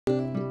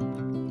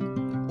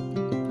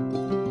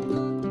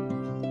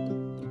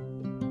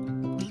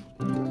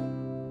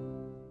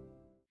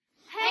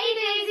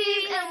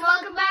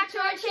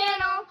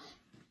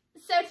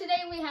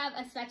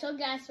have a special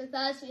guest with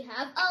us. We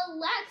have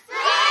Alexa.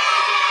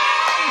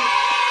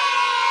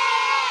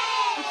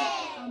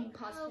 Okay,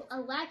 pause.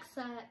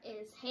 Alexa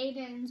is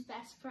Hayden's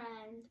best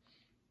friend,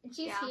 and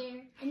she's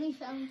here. And we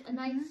filmed a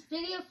nice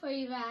video for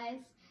you guys.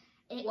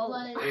 It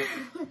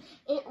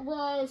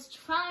was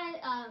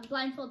try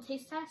blindfold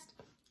taste test,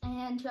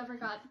 and whoever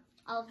got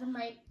all of them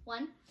right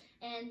won.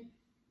 And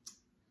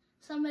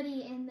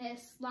somebody in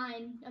this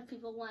line of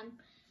people won,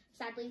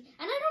 sadly. And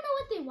I don't know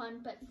what they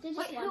won, but they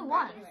just won. Who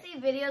won? See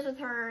videos with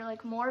her,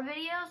 like more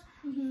videos.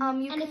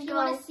 And if you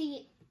want to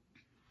see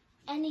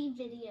any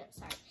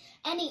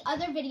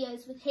other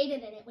videos with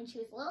Hayden in it when she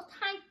was a little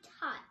tiny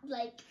tot,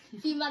 like a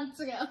few months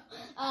ago,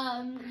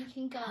 you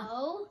can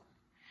go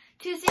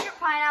to Secret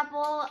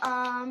Pineapple,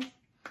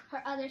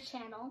 her other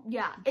channel.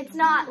 Yeah, it's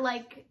not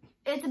like,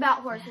 it's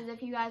about horses.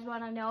 If you guys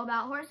want to know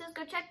about horses,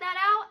 go check that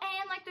out.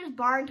 And like there's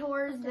barn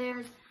tours,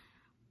 there's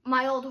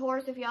my old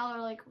horse if y'all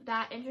are like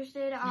that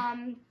interested.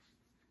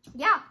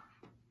 Yeah.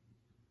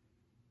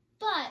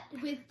 But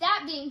with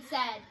that being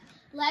said,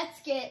 let's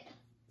get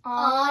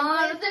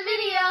on with the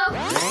video.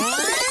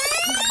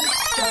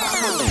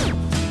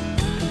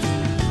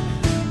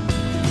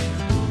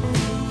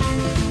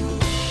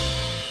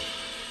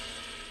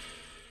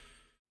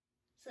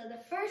 So the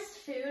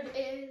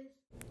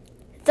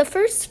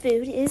first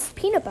food is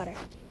peanut butter.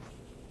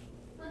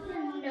 What's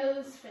your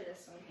nose for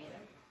this one,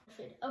 Hayden?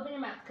 Open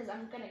your mouth, because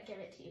I'm going to give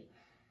it to you.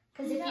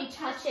 Because if you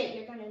touch it,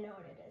 you're going to know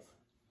what it is.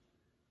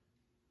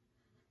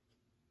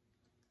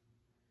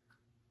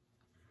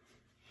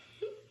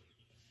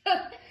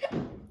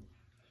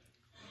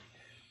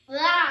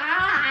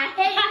 I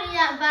hate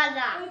peanut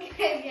butter.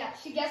 Okay, yeah,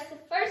 she guessed the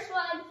first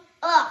one.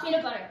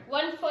 Peanut butter.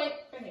 1 point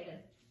for Hayden.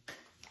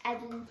 I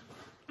do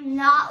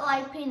not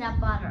like peanut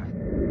butter.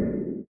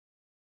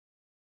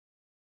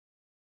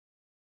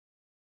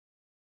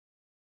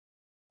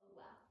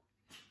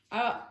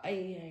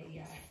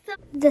 Yeah.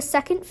 The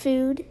second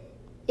food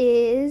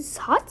is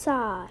hot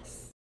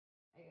sauce.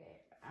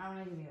 I'm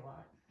gonna give you a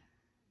lot.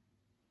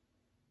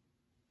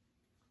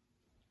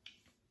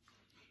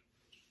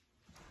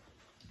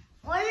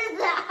 What is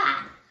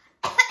that?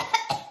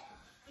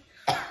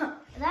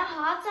 Is that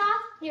hot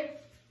sauce? Here.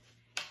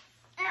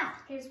 Ow.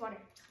 Here's water.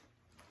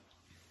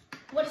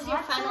 What is your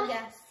final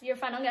guess? Your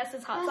final guess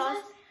is hot sauce?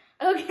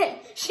 Sauce?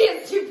 Okay, she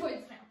has 2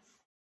 points now.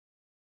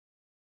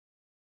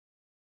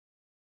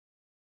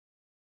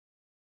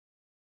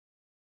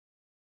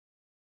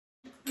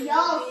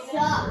 Y'all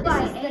suck.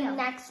 This is the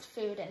next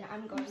food, and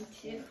I'm going to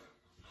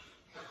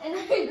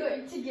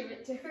give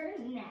it to her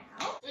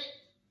now.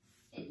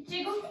 It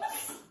jiggles.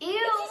 Ew. This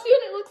is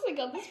what it looks like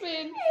on the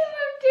spoon.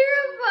 I'm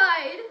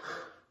terrified.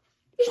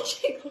 It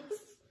jiggles.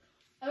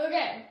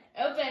 Okay,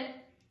 open.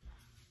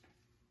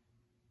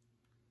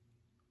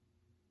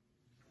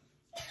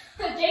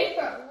 I gave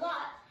her a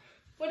lot.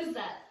 What is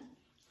that?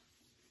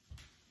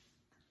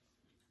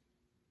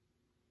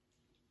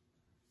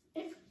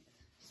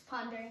 She's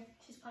pondering.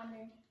 She's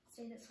pondering.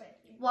 Stay this way.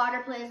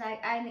 Water, please. I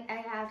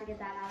have to get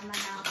that out of my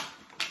mouth.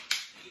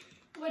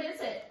 What is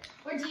it?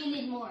 Or do you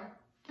need more?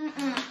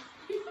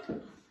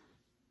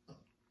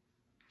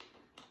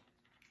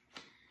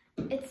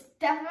 It's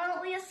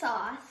definitely a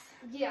sauce.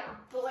 Yeah,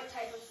 but what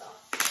type of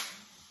sauce?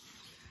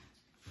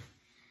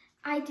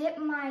 I dip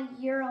my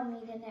Euro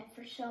meat in it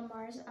for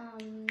Shomar's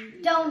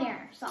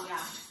donair sauce.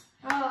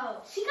 Yeah.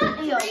 Oh, she got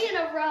 3 in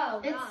a row.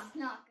 It's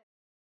not good.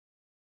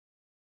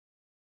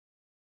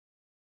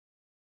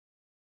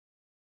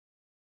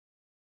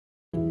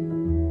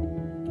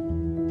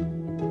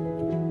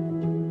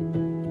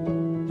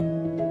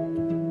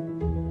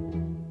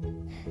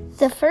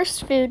 The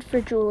first food for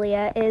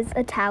Julia is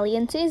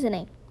Italian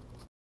seasoning.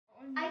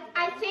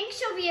 I think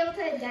she'll be able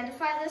to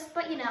identify this,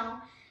 but you know,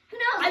 who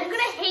knows? I'm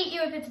gonna hate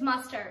you if it's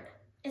mustard.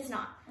 It's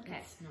not. Okay.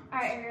 It's not. All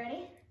right, are you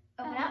ready?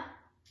 Open up.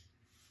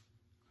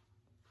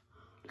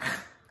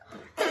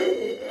 What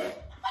is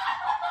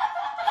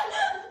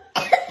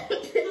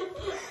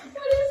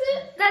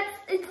it?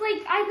 It's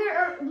like either,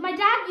 or my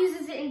dad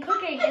uses it in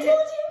cooking. I told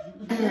you.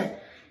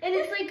 And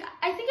it's like,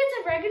 I think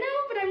it's oregano,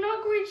 but I'm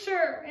not quite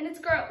sure. And it's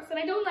gross, and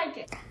I don't like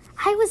it.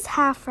 I was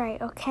half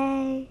right,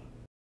 okay?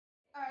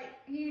 All right,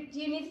 do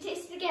you need to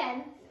taste it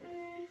again?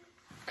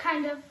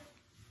 Kind of,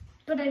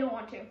 but I don't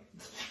want to.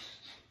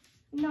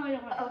 No, I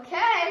don't want to.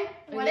 Okay.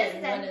 What is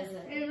it then? What is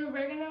it? Is it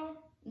oregano?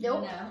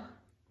 Nope. No.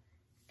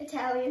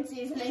 Italian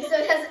seasoning, so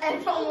it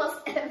has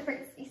almost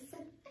every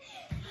season.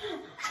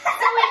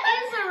 So it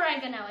is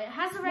oregano. It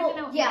has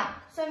oregano. Well, yeah.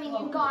 So I mean,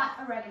 you got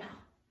oregano.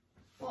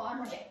 Well,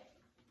 I'm okay.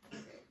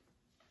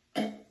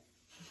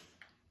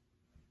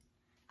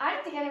 I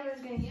don't think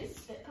anyone's gonna use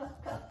spit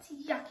cup. It's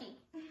yucky.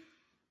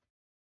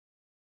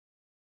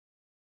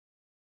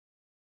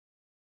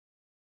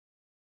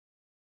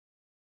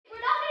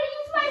 We're not gonna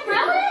use my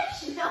relish?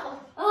 No.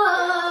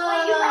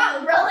 Wait, you brought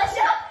relish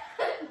up?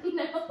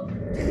 No.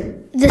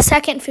 The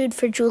second food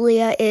for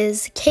Julia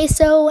is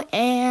queso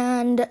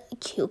and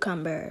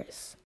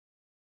cucumbers.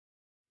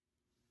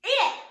 Eat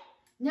it!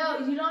 No,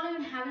 you don't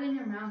even have it in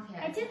your mouth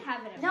yet. I did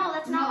have it. No,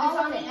 that's No, not it's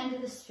all on of the it. end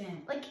of the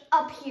spoon. Like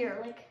up here,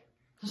 like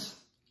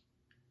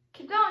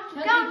Keep going,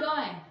 No, keep going. keep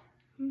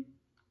going.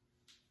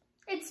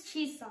 It's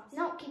cheese sauce.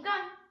 No, keep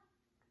going.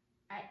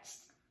 Alright.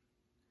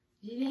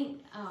 You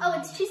think? Oh,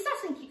 it's cheese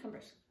sauce and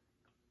cucumbers.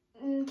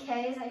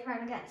 Okay, is that your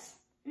final guess?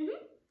 Mm-hmm.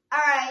 All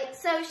right,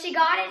 so she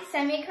got it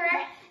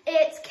semi-correct.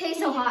 It's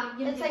queso hot.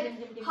 It's like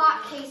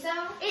hot queso.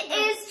 It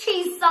is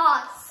cheese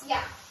sauce.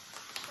 Yeah,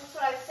 that's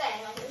what I was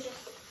saying. Like it was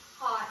just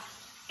hot.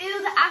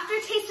 Ew, the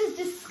aftertaste is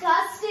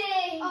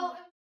disgusting. Oh.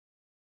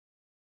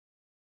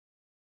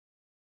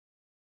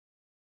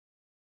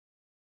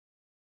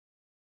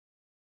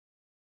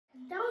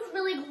 That was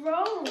really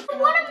gross. I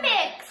want a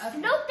mix. Okay.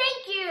 No,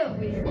 thank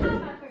you.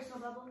 My personal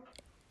bubble.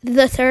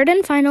 The third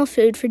and final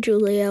food for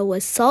Julia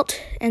was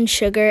salt and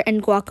sugar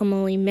and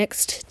guacamole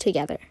mixed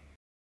together.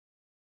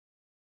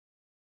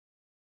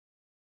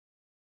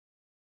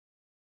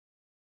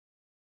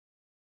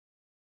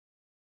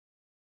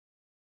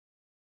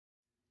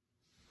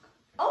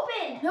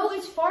 Open. No,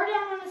 it's far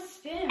down on the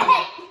spoon.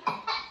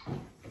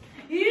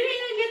 You didn't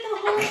even get the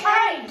whole thing.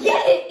 Alright,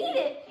 get it. Eat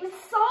it. With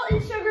salt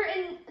and sugar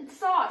and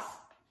sauce.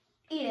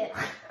 Eat it.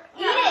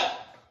 Eat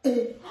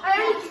it. I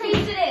already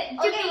tasted it.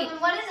 Okay,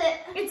 what is it?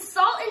 It's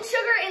salt and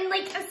sugar and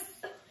like a...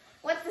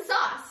 What's the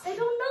sauce? I don't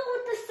know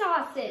what the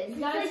sauce is. You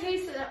gotta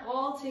taste it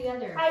all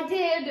together. I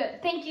did.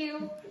 Thank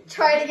you.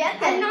 Try it again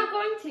then. I'm not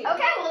going to.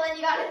 Okay, well then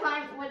you gotta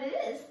find what it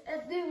is.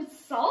 It was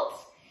salt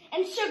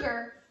and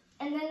sugar,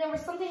 and then there was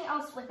something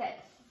else with it.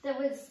 There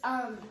was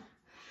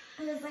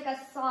like a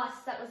sauce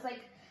that was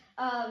like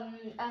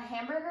a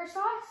hamburger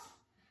sauce,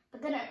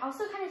 but then it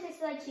also kind of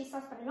tasted like cheese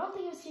sauce, but I don't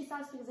think it was cheese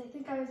sauce because I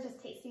think I was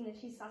just tasting the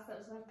cheese sauce that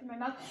was left in my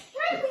mouth.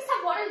 Can I please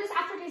have water? This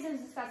aftertaste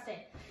is disgusting.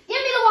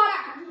 Give me the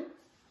water!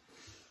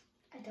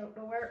 I don't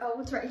know where. Oh,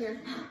 it's right here.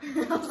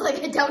 I was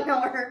like, I don't know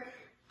her.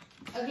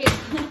 Okay.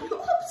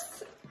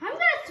 Oops. I'm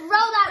gonna throw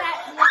that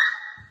at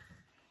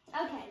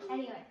you. Okay,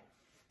 anyway.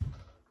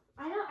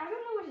 I don't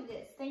know what it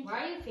is. Thank you.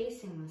 Why are you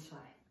facing this way?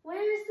 Where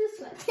is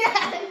this one?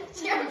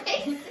 You're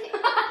facing. You're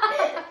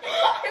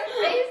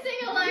facing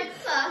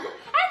Alexa.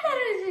 I thought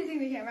I was facing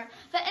the camera.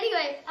 But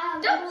anyway,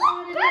 Don't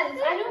what look it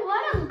is. I don't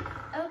want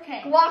to.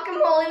 Okay.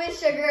 Guacamole with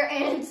sugar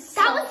and That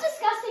salt. was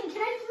disgusting.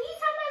 Can I please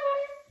have my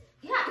water?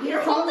 Yeah,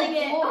 You're holding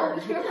it. Oh,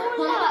 you're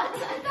holding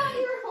it. I thought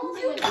you were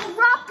holding You it.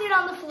 dropped it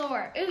on the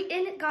floor. And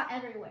it got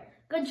everywhere.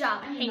 Good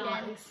job, I'm Hayden.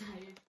 not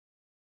excited.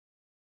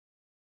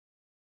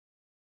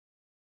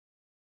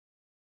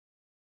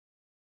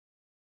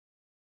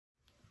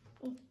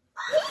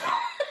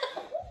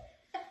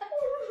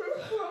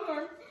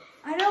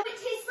 I know it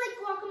tastes like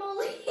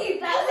guacamole.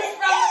 That Yes, was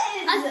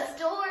it from is. a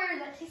store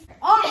that tastes like...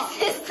 Oh,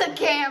 this is the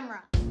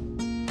camera.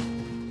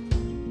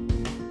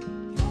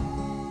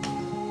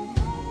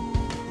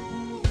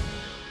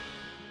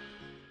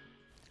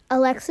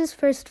 Alexa's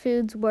first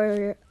foods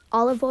were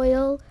olive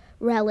oil,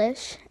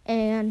 relish,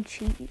 and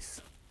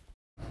cheese.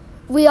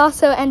 We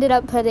also ended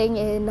up putting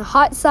in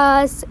hot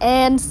sauce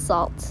and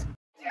salt.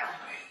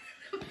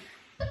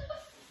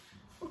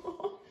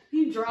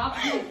 You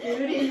dropped your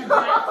food in the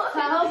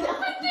bathtub. There's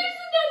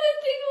another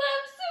thing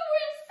left, so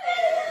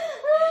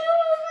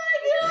Oh my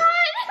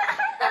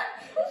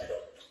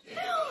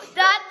god.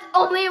 That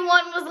only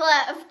one was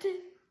left.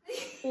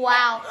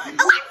 Wow.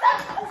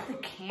 Alexa! The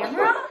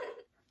camera?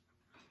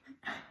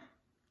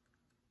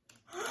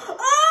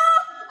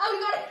 Oh, we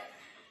got it.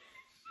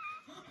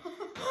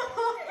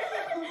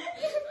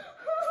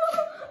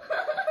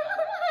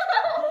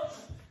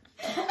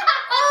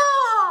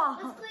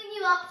 Let's clean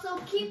you up. So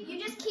you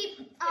just keep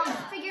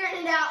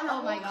figuring it out.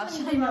 Oh my gosh,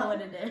 I know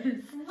what it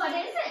is. What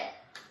is it?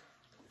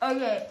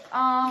 Okay,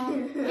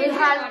 it your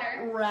has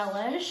water.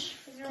 relish.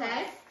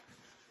 Okay.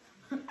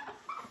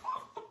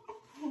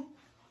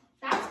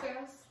 That's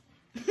gross.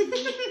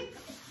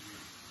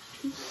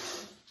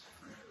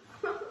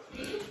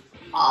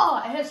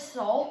 Oh, it has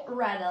salt,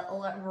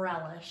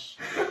 relish.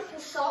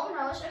 Salt and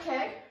relish.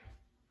 Okay.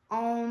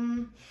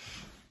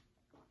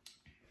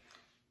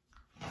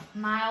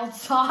 Mild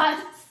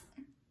sauce.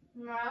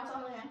 No, that's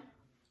all I have.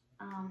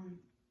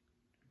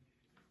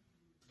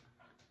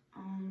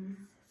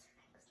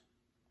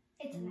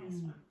 It's a nice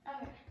one.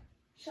 Okay.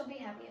 She'll be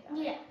happy about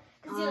it. Yeah,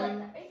 because you like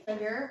that, right?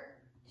 Sugar.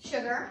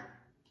 Sugar.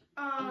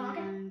 Okay.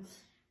 And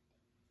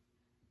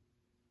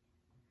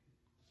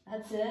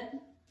that's it.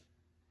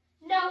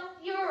 No,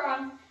 you were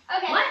wrong.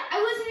 Okay. What?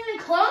 I wasn't even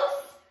close.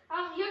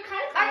 You're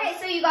kind of close. Okay,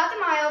 so you got the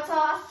mild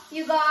sauce,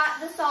 you got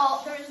the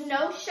salt, there was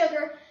no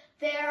sugar,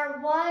 there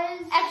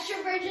was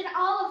Extra virgin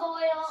olive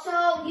oil.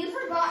 so you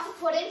forgot to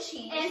put in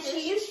cheese. And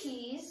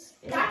cheese.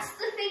 That's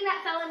the thing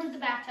that fell into the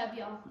bathtub,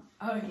 y'all.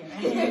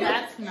 Okay,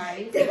 that's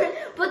nice.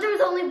 But there was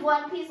only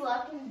one piece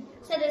left.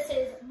 So this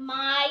is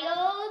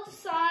mild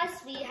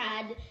sauce. We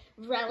had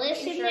relish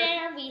Make in sure.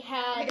 there. We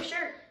had Make a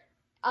shirt.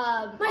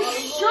 olive My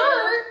oil.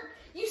 shirt?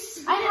 You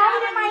spit I have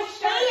it in my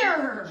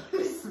hair.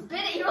 You spit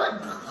it, you were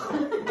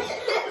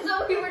like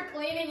so we were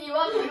cleaning you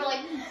up and you were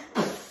like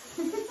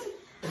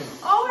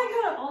Oh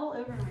my god, all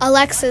over my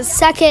Alexa's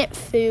second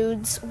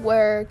foods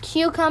were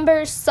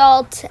cucumbers,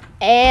 salt,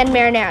 and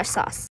marinara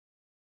sauce.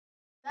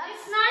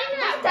 That's Not even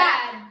that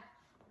bad.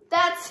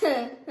 That's,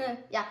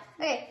 yeah.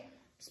 Okay,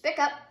 spit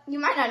up. You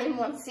might not even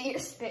want to see your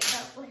spit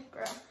up, like,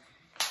 bro.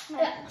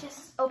 Yeah,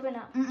 just open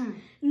up.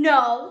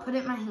 No. Put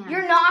it in my hand.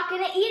 You're not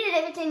going to eat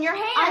it if it's in your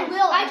hand. I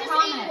will, I just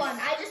promise. ate one.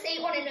 I just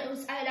ate one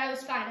and I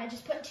was fine. I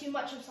just put too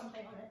much of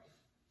something on it.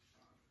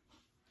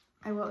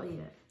 I will eat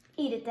it.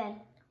 Eat it then.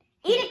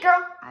 Eat it,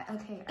 girl.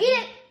 Okay. Eat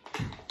it.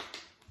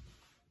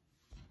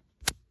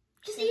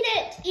 Just eat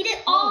it. Eat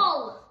it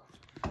all.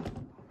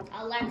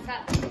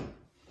 Alexa.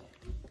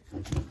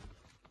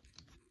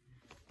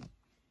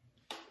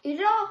 Eat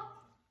it all.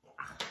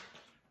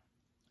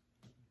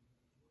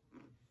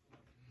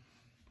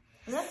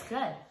 That's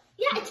good.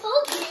 Yeah, I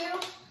told you.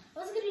 It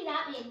wasn't gonna be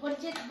that big. What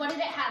did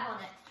it have on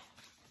it?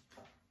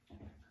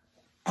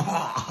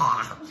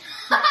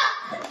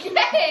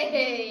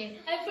 Yay!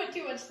 I put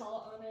too much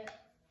salt on it.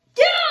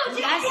 Dude,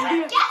 you Yes, didn't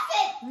you- guess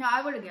it. No,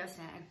 I would have guessed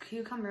it. A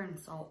cucumber and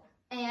salt.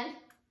 And?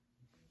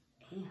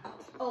 Yeah.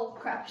 Oh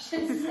crap!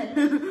 Should have said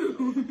it.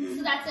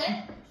 So that's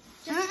it.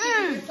 Just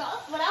keep your salt.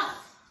 What else?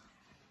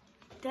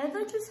 Did I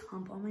like this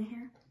hump on my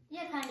hair?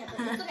 Yeah, kind of.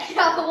 But it's okay.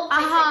 No, we'll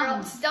fix it, girl.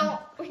 Just don't,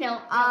 we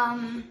don't.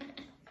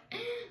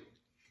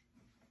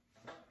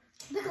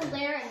 Look at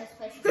glare in this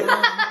place.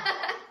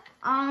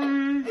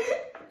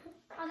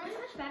 Oh, that's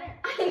much better.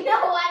 I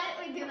know, why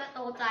didn't we do that the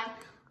whole time?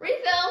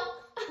 Refill.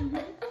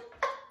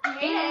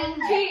 And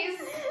cheese.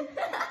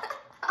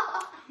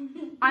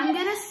 I'm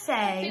gonna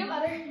say Peanut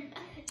butter.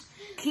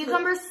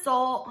 cucumber,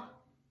 salt,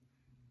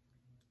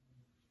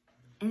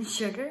 and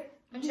sugar.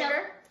 And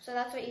sugar. So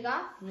that's what you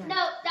got? Yeah. No,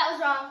 that was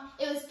wrong.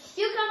 It was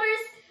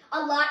cucumbers,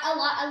 a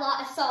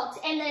lot of salt,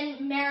 and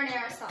then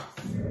marinara sauce.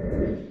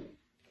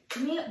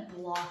 Give me a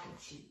block of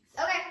cheese.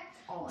 Okay.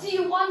 All Do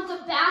you want the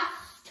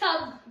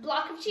bathtub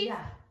block of cheese?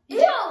 Yeah. Ew!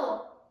 Ew!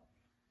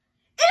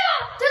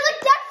 There's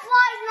like dead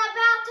flies in that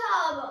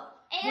bathtub!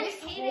 And This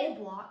eat whole it.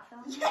 block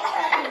fell.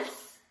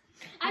 Yes.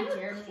 I You would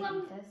dare me to plum.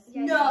 eat this?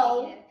 Yeah, No.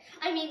 you can eat it.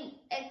 I mean,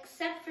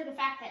 except for the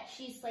fact that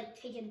she's like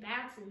taking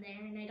baths in there,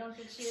 and I don't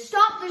think she was.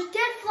 Stop, there's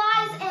dead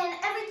flies and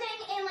everything,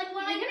 and like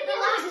when You're gonna the get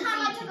last really time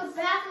I disease. took a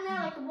bath in there,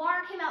 like the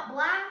water came out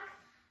black.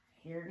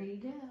 Here we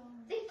go.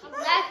 Thank you.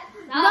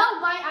 No,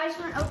 my eyes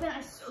weren't open,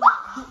 I swear.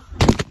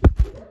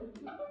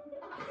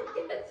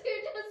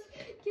 you just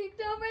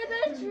kicked over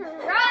the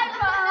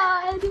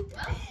tripod.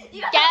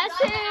 You Guess have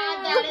to who?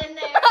 add that in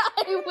there.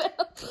 I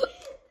will.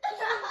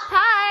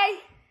 Hi.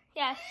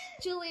 Yes,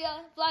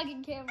 Julia,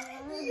 vlogging camera.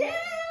 Yeah.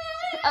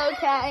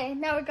 Okay,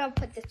 now we're gonna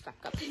put this back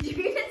up. Did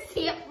you even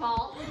see it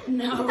fall?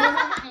 No.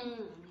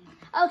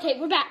 Okay,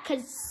 we're back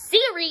because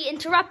Siri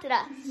interrupted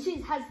us.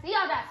 She has the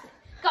audacity.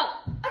 Go.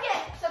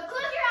 Okay, so close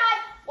your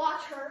eyes.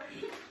 Watch her.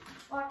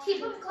 Watch.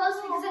 Keep them close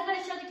because I'm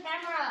gonna show the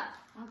camera.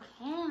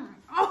 Okay.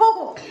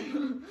 Oh.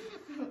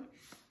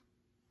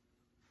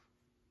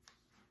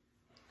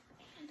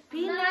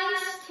 Be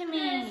nice to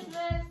me. Christmas,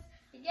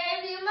 I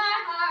gave you my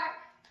heart.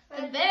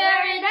 The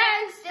very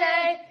next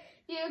day,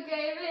 you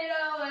gave it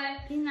away.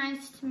 Be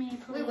nice to me,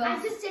 please.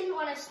 I just didn't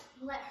want to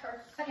let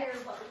her hear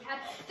what we had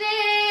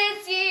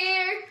this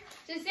year.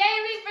 To save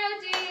me from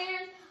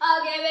tears,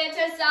 I'll give it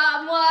to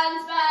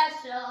someone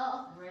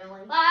special.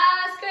 Really?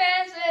 Last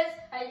Christmas,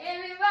 I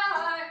gave you my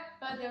heart,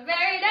 but the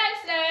very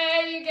next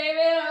day, you gave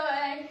it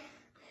away.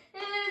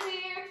 This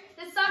year,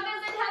 the song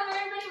doesn't have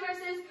very many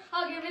verses.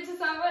 I'll give it to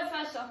someone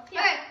special.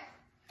 Okay.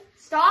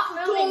 Stop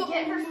moving.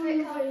 Get her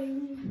spit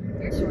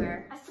coat. I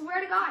swear. I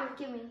swear to God,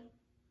 give me.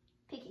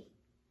 Pinky.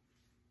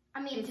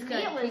 I mean, It's to good.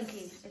 me it was.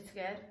 Pinky. It's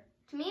good.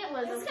 To me it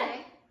was It's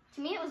okay.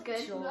 To me it was good.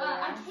 Sure.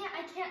 I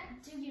can't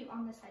do you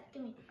on this side.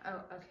 Give me.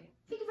 Oh, okay.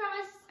 Pinky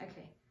promise.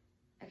 Okay.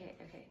 Okay.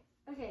 Okay.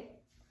 Okay.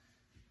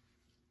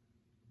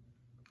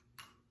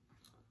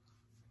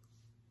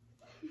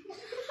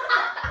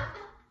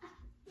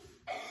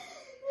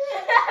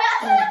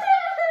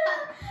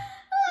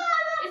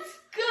 It's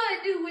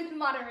good with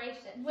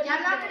moderation. What Yeah, I'm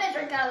do you not think? gonna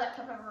drink out of that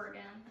cup ever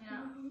again. You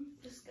know,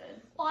 just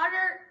good.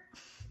 Water.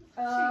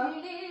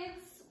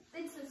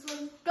 It's this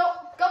one. Go,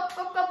 go,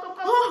 go, go, go,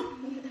 go.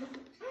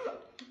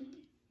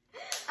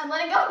 I'm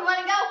letting go. I'm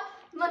letting go.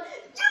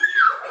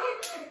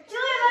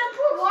 Julia, let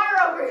pour water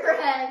over your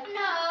head.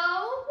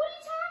 No. What are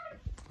you talking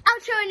about?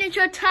 Outro and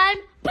intro time.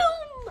 Boom.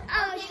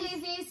 Okay,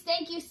 Daisies,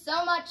 thank you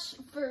so much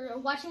for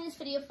watching this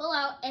video full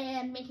out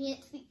and making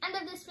it to the end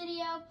of this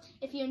video.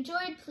 If you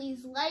enjoyed,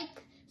 please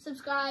like,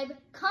 subscribe,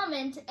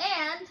 comment,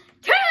 and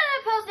Turn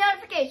on the post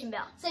notification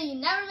bell. so you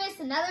never miss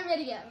another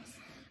videos.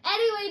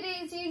 Anyway,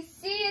 Daisies,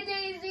 see you,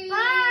 Daisies.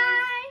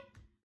 Bye.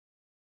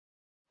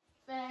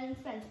 Spin,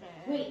 spin, spin.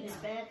 Wait, no.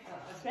 Spin,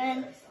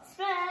 spin,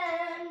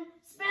 spin.